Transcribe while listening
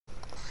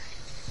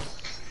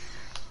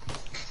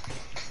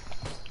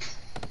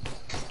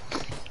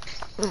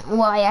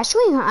Well,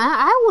 actually,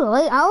 I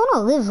want to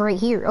live right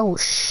here. Oh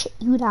shit,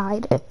 you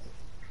died.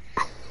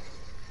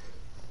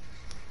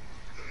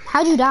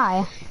 How'd you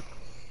die?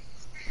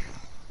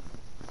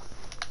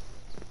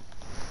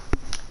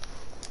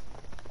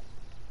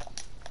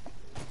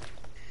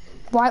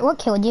 What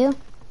killed you?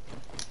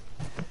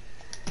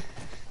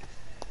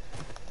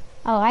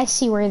 Oh, I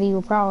see where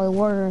you probably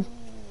were.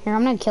 Here,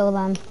 I'm gonna kill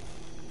them.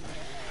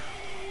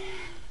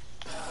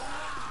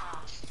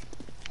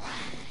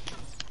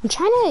 I'm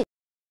trying to...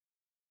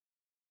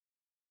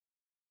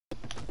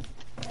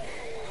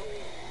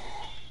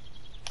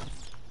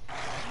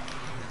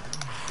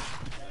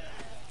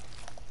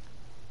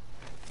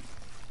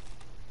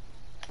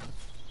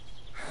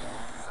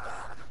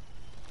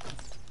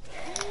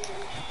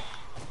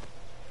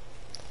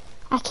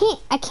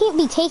 I can't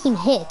be taking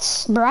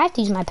hits. Bro, I have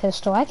to use my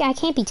pistol. I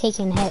can't be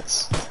taking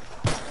hits.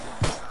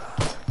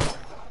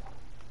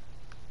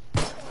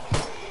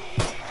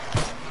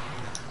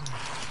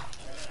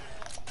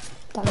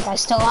 That other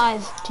guy's still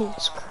alive.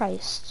 Jesus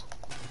Christ.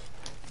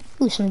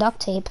 Ooh, some duct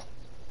tape.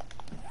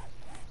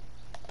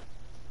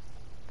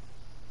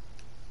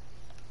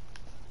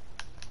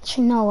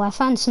 Actually, no, I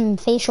found some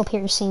facial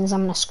piercings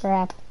I'm gonna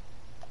scrap.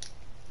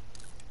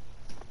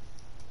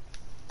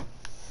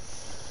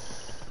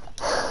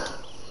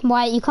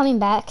 Wyatt, you coming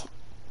back?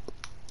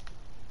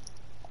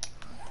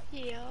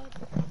 Yeah.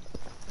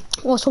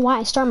 Well, so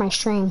why start my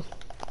stream?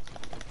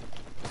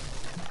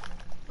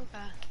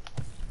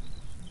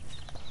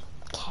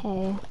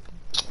 Okay.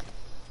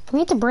 We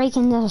have to break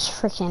into this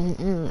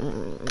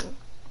freaking.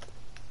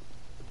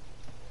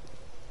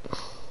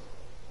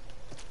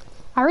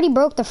 I already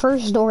broke the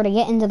first door to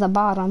get into the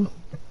bottom.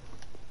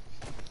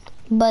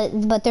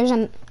 But there's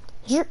an.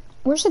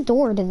 Where's the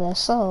door to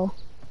this? Oh.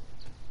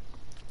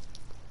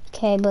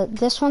 Okay, but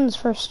this one's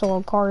first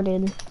door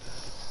guarded.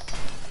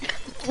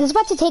 It's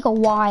about to take a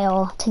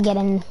while to get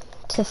in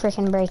to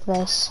freaking break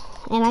this.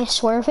 And I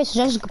swear if it's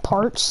just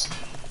parts,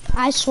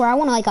 I swear I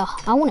want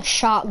a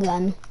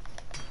shotgun.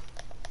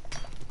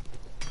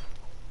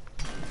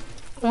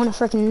 I want a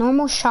freaking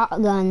normal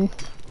shotgun.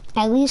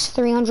 At least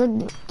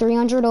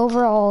 300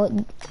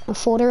 overall,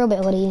 full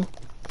durability.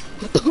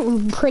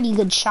 Pretty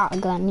good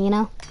shotgun, you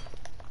know?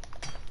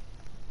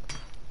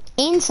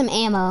 And some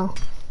ammo.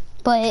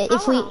 But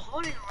if we...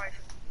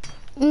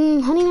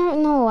 honey,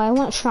 no, I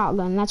want a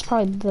shotgun. That's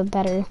probably the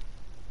better.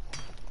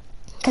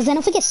 Because then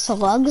if we get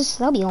slugs,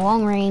 that'll be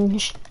long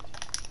range.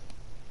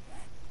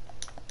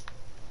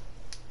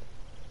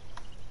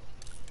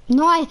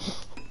 No, I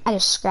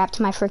just scrapped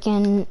my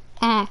freaking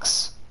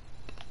axe.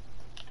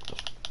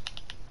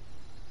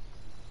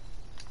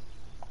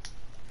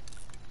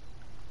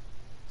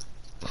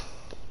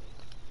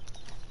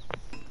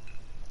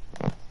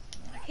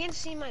 I can't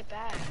see my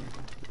bag.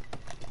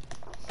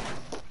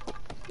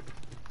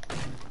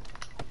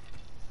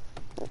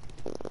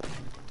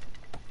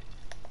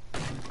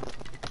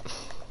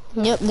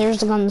 Yep, there's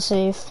the gun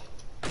safe.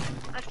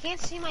 I can't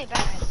see my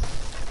bag.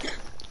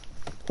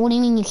 What do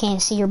you mean you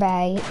can't see your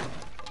bag?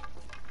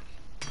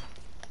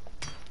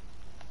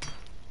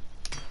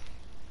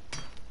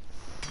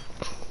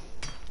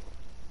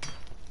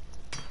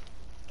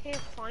 Can't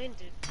find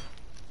it.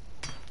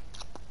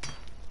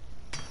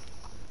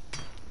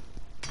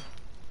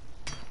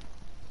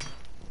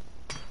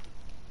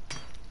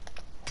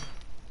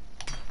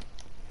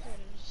 There it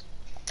is.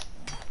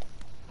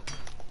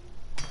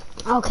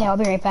 Okay, I'll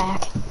be right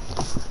back.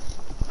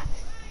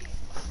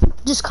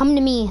 Just come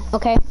to me,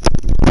 okay?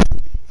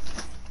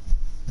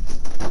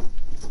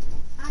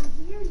 I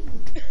hear you.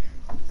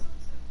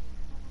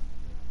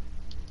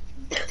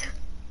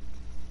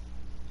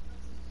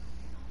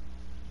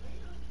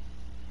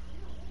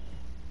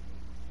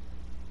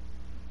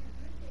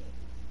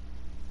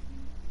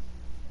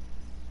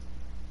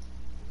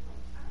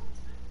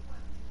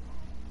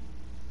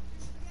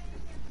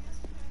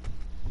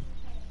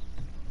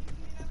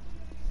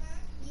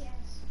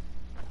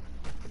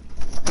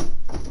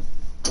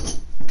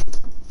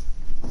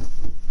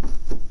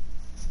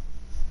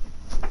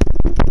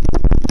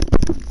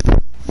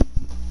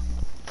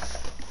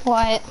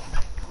 What?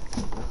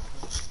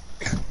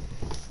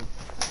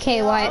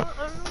 Okay, Wyatt.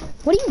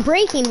 What are you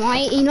breaking,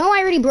 Wyatt? You know I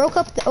already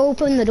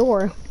opened the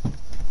door.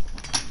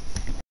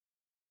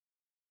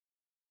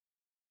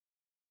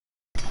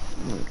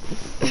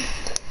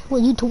 Well,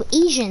 you too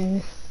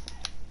Asian.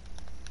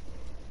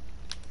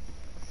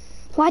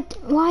 What?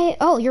 Why?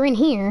 Oh, you're in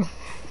here.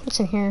 What's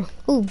in here?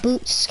 Ooh,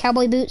 boots,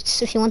 cowboy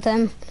boots, if you want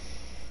them.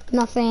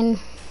 Nothing.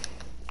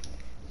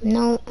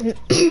 No.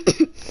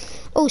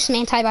 Oh, some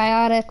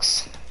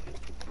antibiotics.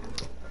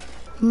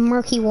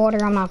 Murky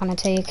water, I'm not gonna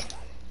take.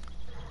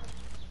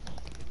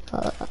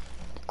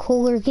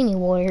 Cooler, give me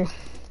water.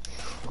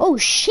 Oh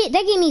shit,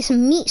 that gave me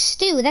some meat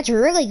stew. That's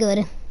really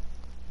good.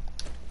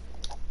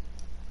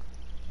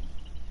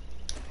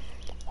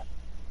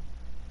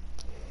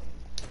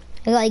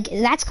 Like,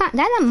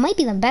 that might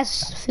be the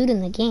best food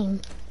in the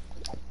game.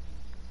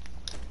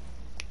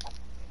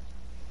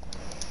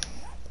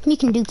 You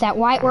can dupe that.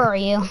 Why? Where are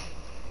you?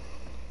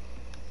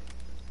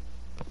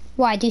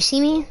 Why? Do you see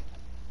me?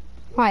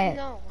 Wyatt,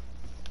 No.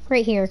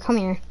 right here, come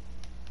here.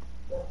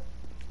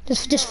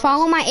 Just No,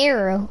 follow my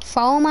arrow.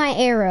 Follow my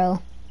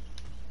arrow.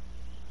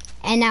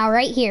 And now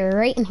right here,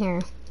 right in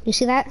here. You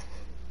see that?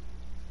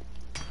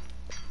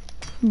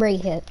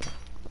 Break it.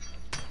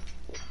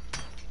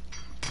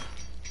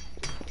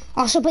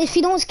 Also, but if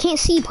you can't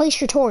see,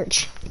 place your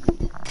torch.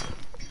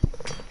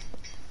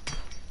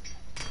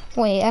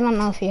 Wait, I don't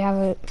know if you have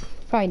it.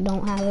 Probably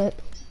don't have it.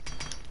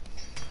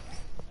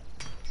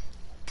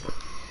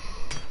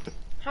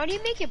 How do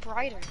you make it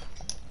brighter?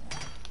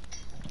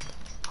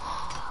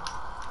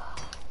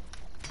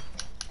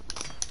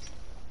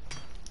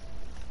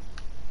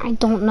 I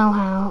don't know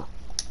how.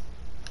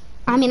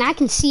 I mean, I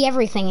can see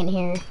everything in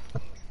here.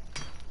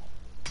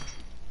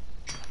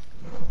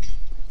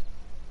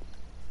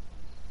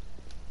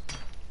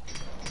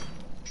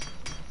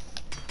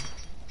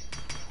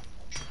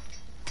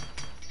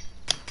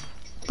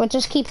 But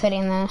just keep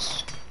hitting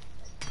this.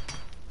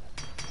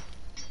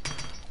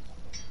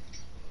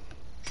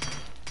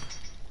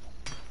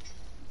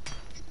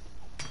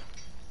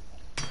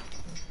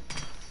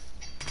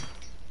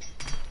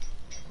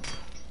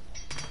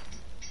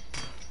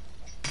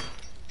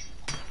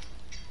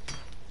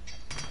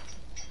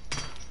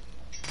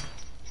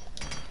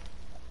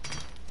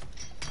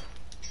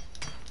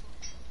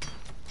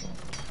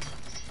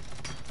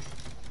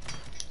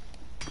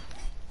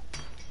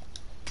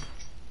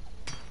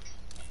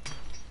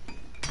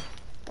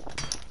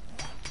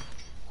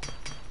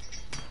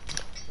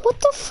 What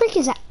the freak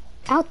is that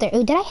out there?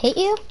 Oh, did I hit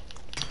you?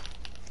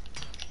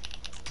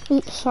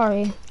 Oops,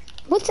 sorry.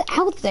 What's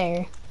out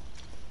there?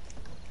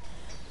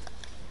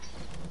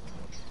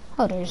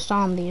 Oh, there's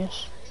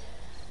zombies.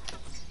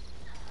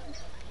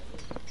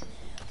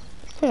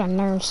 There's a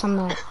nerve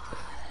somewhere.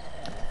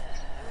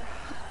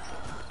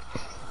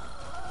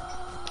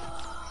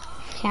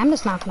 Okay, I'm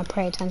just not gonna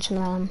pay attention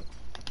to them.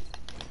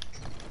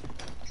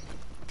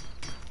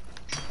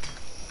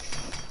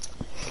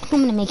 I'm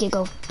gonna make it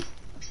go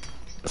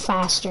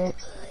faster.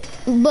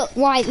 But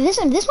why? This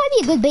might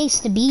be a good base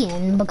to be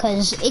in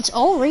because it's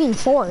all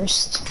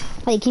reinforced.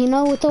 Like, you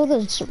know, with all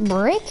this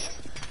brick,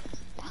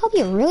 that'll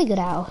be a really good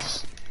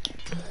house.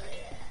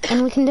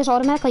 And we can just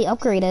automatically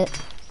upgrade it.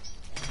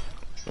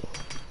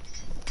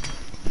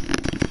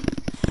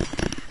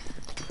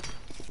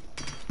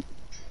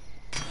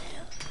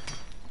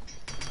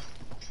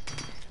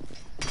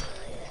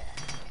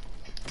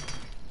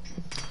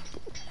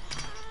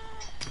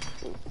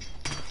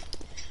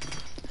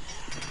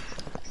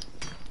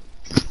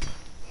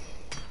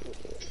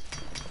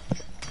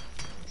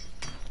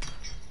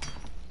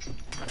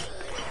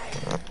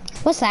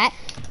 What's that?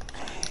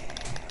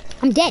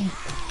 I'm dead.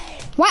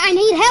 Why? I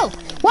need help.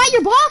 Why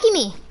you're blocking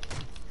me?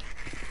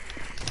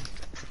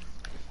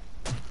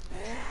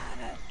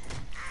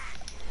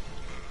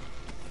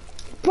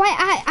 Why?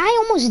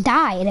 I almost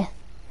died.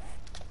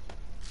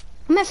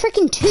 I'm at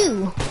freaking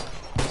 2.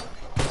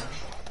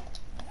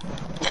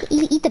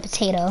 Eat the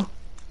potato.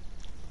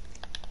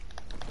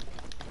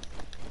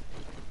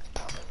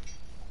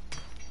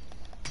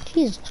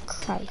 Jesus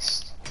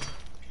Christ.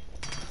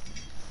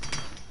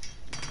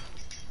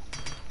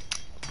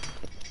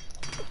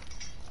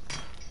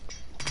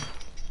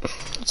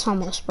 It's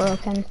almost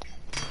broken.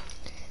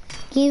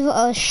 Give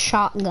a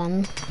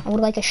shotgun. I would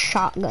like a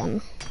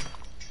shotgun.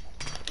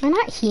 Am I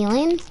not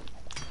healing?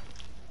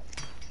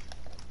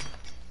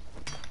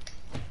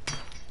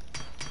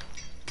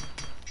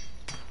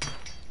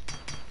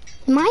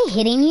 Am I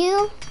hitting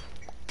you?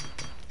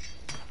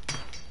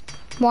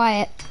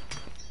 Wyatt.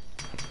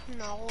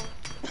 No.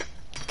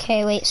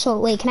 Okay, wait, so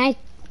wait, can I?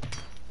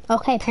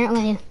 Okay,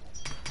 apparently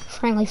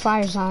friendly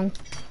fire's on.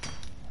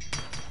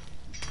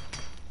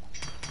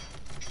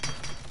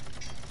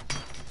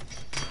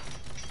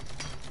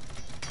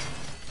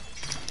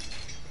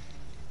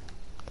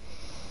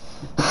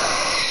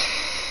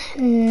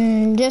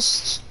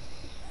 Just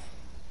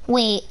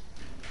wait.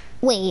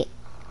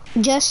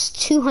 Just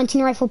 2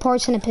 hunting rifle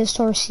parts and a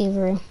pistol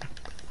receiver.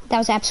 That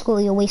was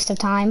absolutely a waste of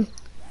time.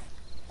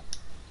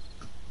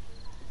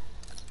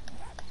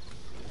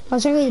 That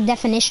was really the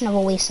definition of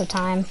a waste of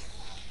time.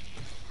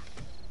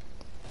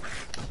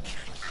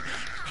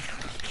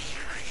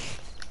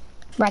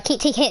 Bro, I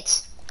can't take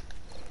hits.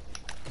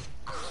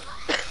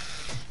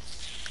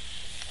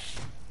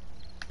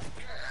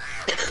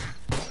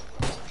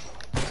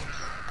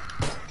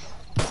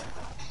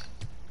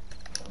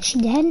 Is she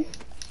dead?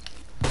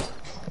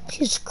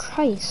 Jesus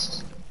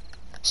Christ.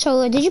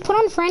 So, did you put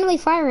on friendly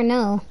fire or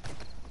no?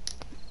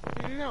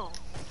 No.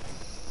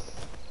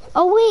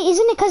 Oh wait,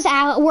 isn't it because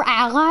we're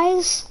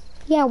allies?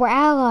 Yeah, we're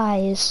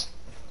allies.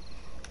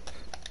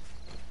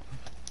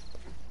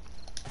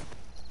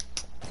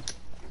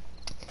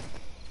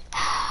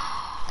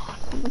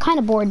 I'm kind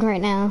of bored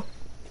right now.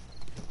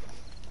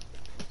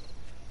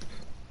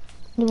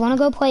 You want to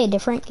go play a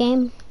different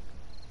game?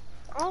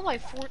 I want my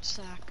fort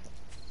sack.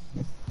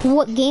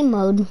 What game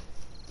mode?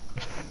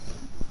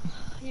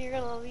 You're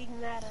gonna leave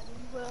that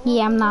at me.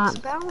 Yeah, I'm not.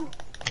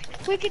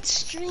 We could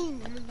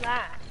stream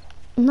that.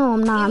 No,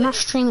 I'm not. I'm not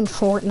streaming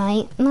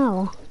Fortnite.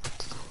 No.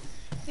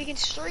 We can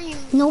stream.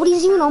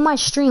 Nobody's even on my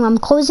stream. I'm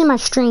closing my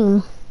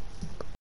stream.